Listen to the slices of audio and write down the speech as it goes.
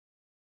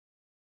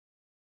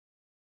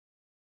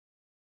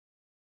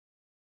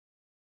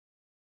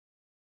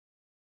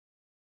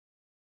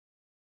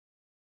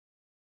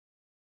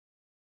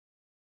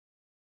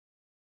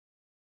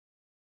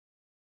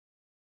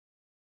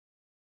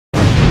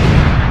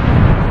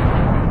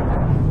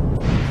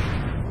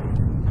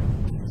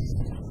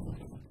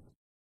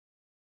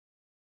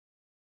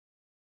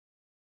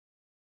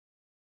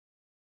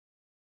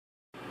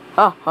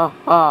Ha ha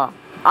ha!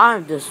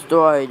 I've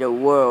destroyed the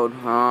world,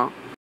 huh?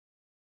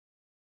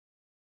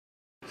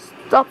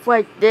 Stop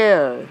right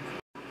there!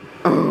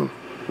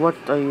 What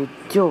are you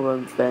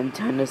doing, Ben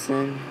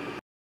Tennyson?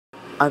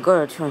 I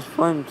gotta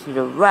transform to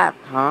the rat,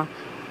 huh?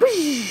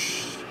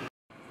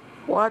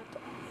 What?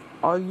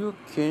 Are you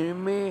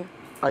kidding me?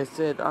 I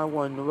said I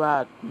want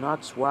rat,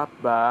 not swap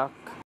back.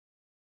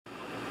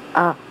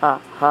 Ah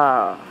ha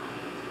ha!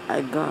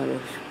 I gotta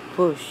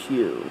push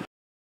you.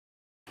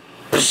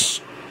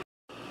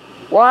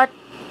 What?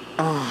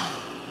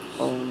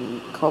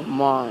 Oh, come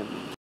on.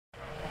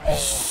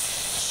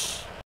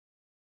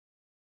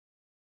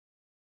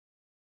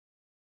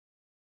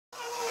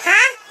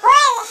 Huh?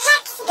 Where the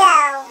hex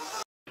go?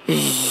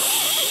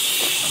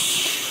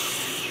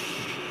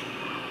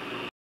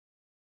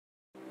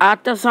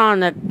 At the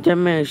Sonic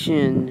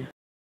Dimension.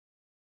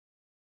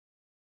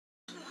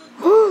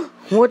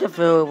 What a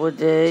terrible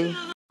day.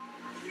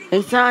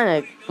 Hey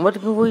Sonic, what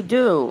can we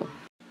do?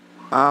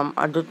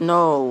 I don't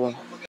know.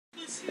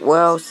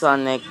 Well,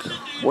 Sonic,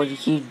 what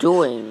are you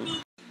doing?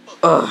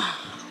 Ugh.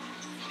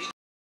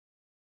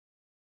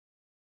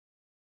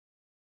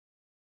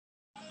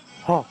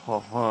 Ha ha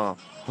ha.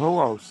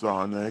 Hello,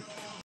 Sonic.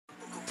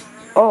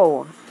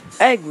 Oh,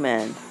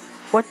 Eggman,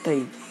 what are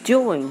you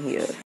doing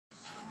here?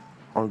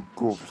 I'm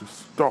going to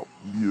stop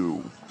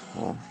you.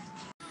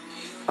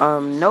 Huh?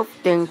 No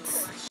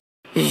thanks.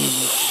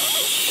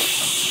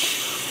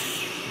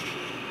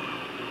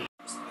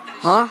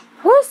 Huh?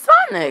 Who's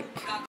Sonic?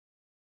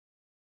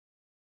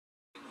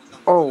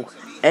 Oh,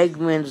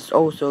 Eggman's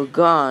also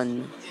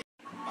gone.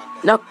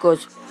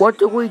 Knuckles, what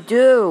do we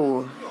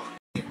do?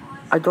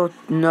 I don't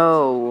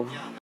know.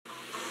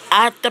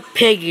 At the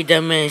Piggy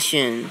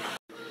Dimension.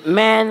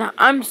 Man,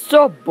 I'm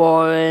so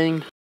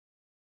boring.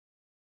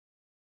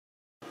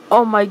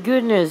 Oh my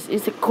goodness,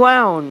 it's a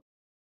clown.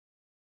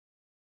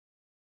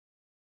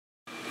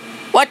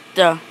 What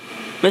the?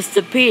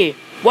 Mr. P,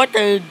 what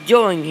are you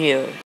doing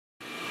here?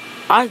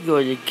 I'm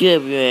going to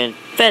give you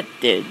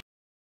infected.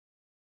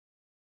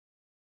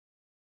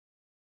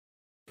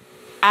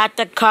 At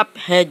the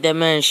Cuphead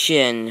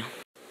Dimension.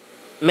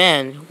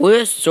 Man,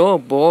 we're so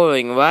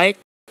boring, right?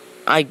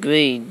 I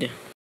agreed.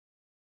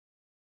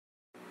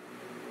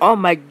 Oh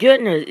my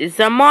goodness, it's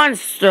a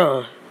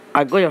monster!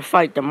 I gotta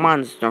fight the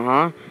monster,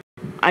 huh?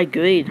 I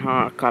agreed,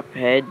 huh,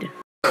 Cuphead?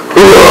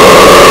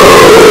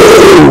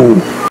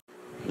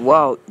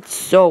 Wow, it's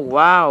so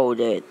loud,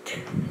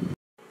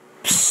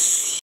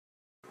 Psst.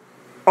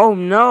 Oh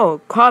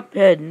no,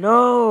 Cuphead,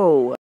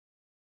 no!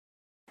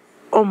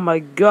 Oh my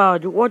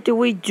god, what do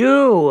we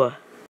do?